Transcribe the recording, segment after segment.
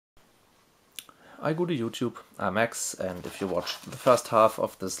I go to YouTube, I'm Max, and if you watched the first half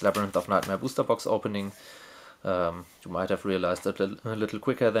of this Labyrinth of Nightmare booster box opening, you might have realized a little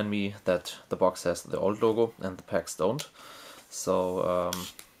quicker than me that the box has the old logo and the packs don't. So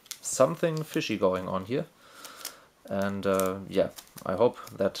something fishy going on here. And yeah, I hope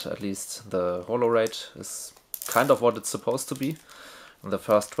that at least the holo rate is kind of what it's supposed to be. In the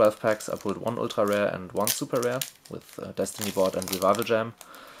first 12 packs I pulled one ultra rare and one super rare with Destiny Board and Revival Jam.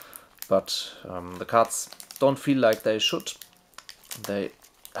 But the cards don't feel like they should. I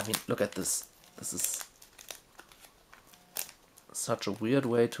mean, look at this. This is such a weird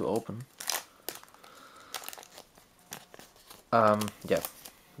way to open. Yeah,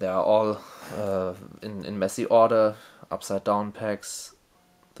 they are all in messy order, upside down packs.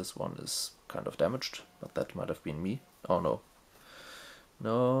 This one is kind of damaged, but that might have been me. Oh no.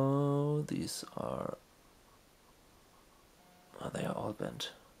 No, these are... Oh, they are all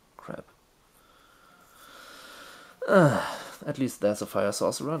bent. Crap. At least there's a Fire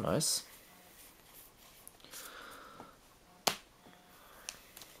Sorcerer, nice.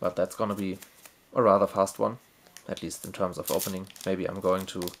 But that's gonna be a rather fast one, at least in terms of opening. Maybe I'm going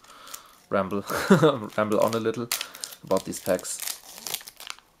to ramble, ramble on a little about these packs,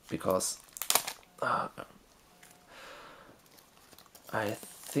 because I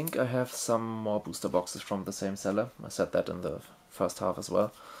think I have some more booster boxes from the same seller. I said that in the first half as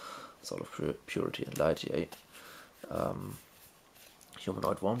well. Sort of Purity and Light, yay.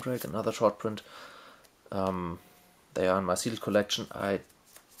 Humanoid Wormdrake, another short print. They are in my sealed collection. I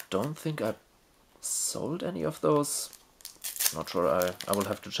don't think I sold any of those. Not sure. I will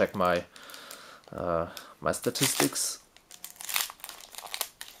have to check my my statistics,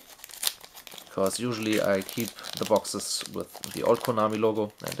 because usually I keep the boxes with the old Konami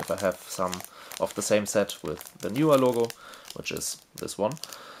logo, and if I have some of the same set with the newer logo, which is this one,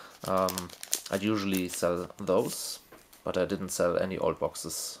 I'd usually sell those, but I didn't sell any old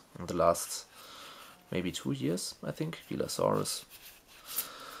boxes in the last maybe 2 years, I think. Gilasaurus.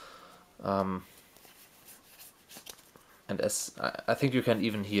 And as I think you can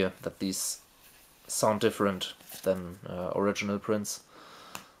even hear that these sound different than original prints.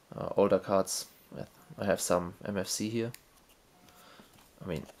 Older cards. I have some MFC here. I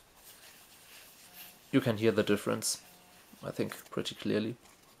mean, you can hear the difference, I think, pretty clearly.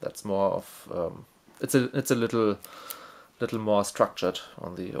 That's more of it's a little more structured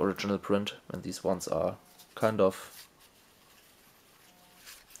on the original print, and these ones are kind of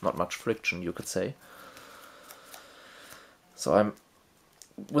not much friction, you could say. So I'm,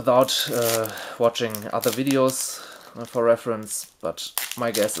 without watching other videos for reference, but my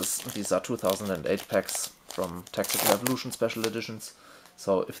guess is these are 2008 packs from Tactical Evolution Special Editions.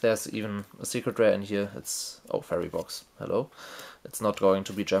 So if there's even a secret rare in here, it's... oh, Fairy Box, hello. It's not going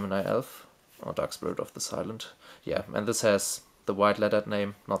to be Gemini Elf or Dark Spirit of the Silent. Yeah, and this has the white lettered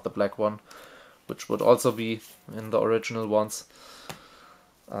name, not the black one, which would also be in the original ones.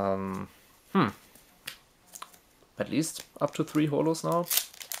 At least up to 3 holos now.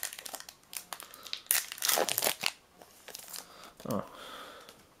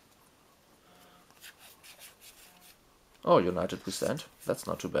 Oh, United We Stand. That's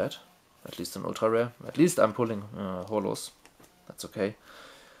not too bad. At least an ultra rare. At least I'm pulling holos. That's okay.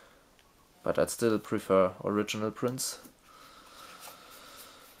 But I'd still prefer original prints.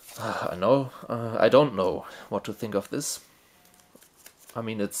 I know. I don't know what to think of this. I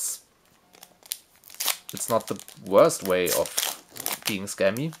mean, it's not the worst way of being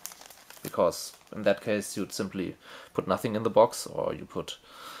scammy, because in that case you'd simply put nothing in the box, or you put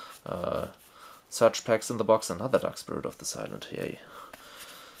search packs in the box, another Dark Spirit of the Silent, yay.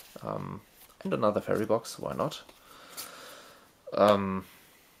 And another Fairy Box, why not?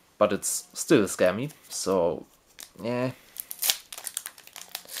 But it's still scammy, so yeah.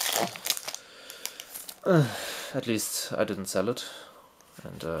 At least I didn't sell it,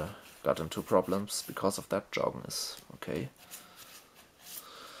 and got into problems because of that. Jargon is okay.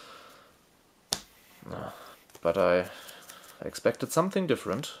 But I expected something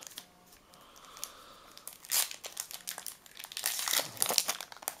different.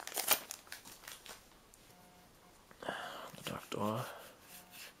 The Dark Door.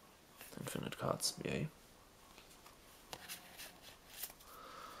 Infinite cards, yay.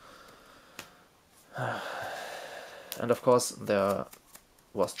 And of course there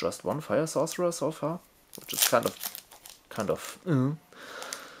was just one Fire Sorcerer so far, which is kind of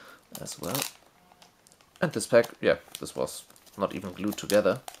as well. And this pack, yeah, this was not even glued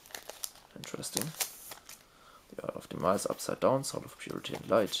together. Interesting. The Art of Demise upside down, Soul of Purity and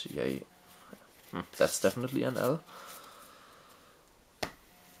Light, yay. That's definitely an L.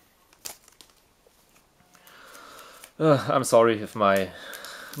 I'm sorry if my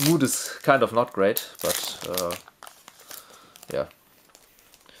mood is kind of not great, but yeah.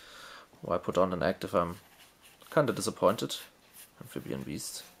 Why put on an act if I'm kind of disappointed? Amphibian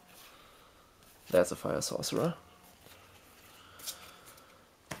Beast. There's a Fire Sorcerer.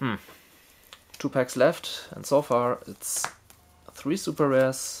 2 packs left, and so far it's 3 super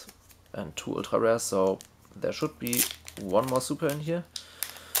rares and 2 ultra rares, so there should be 1 more super in here.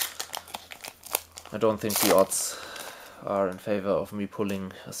 I don't think the odds are in favor of me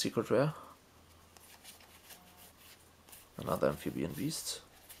pulling a secret rare. Another Amphibian Beast.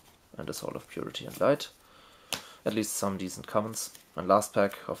 And a Soul of Purity and Light. At least some decent commons. And last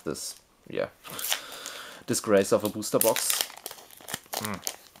pack of this, yeah, disgrace of a booster box.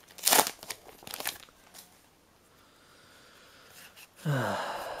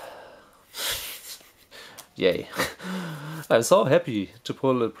 Yay. I'm so happy to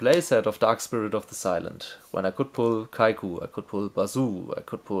pull a playset of Dark Spirit of the Silent. When I could pull Kycoo, I could pull Bazoo, I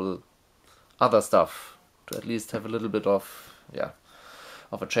could pull other stuff. To at least have a little bit of, yeah,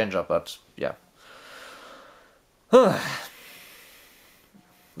 of a change-up, but yeah.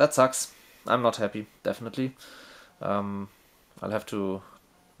 That sucks. I'm not happy, definitely. I'll have to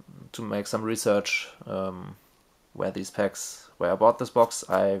make some research where I bought this box.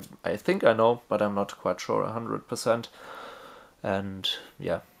 I think I know, but I'm not quite sure 100%. And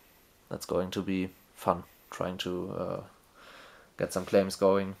yeah, that's going to be fun, trying to get some claims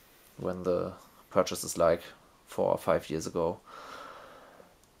going when the purchase is like 4 or 5 years ago.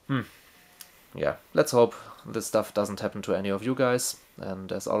 Yeah, let's hope this stuff doesn't happen to any of you guys.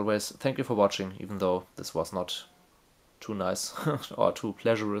 And as always, thank you for watching, even though this was not too nice or too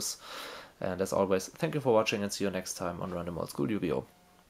pleasurous. And as always, thank you for watching, and see you next time on Random Old School Yu-Gi-Oh!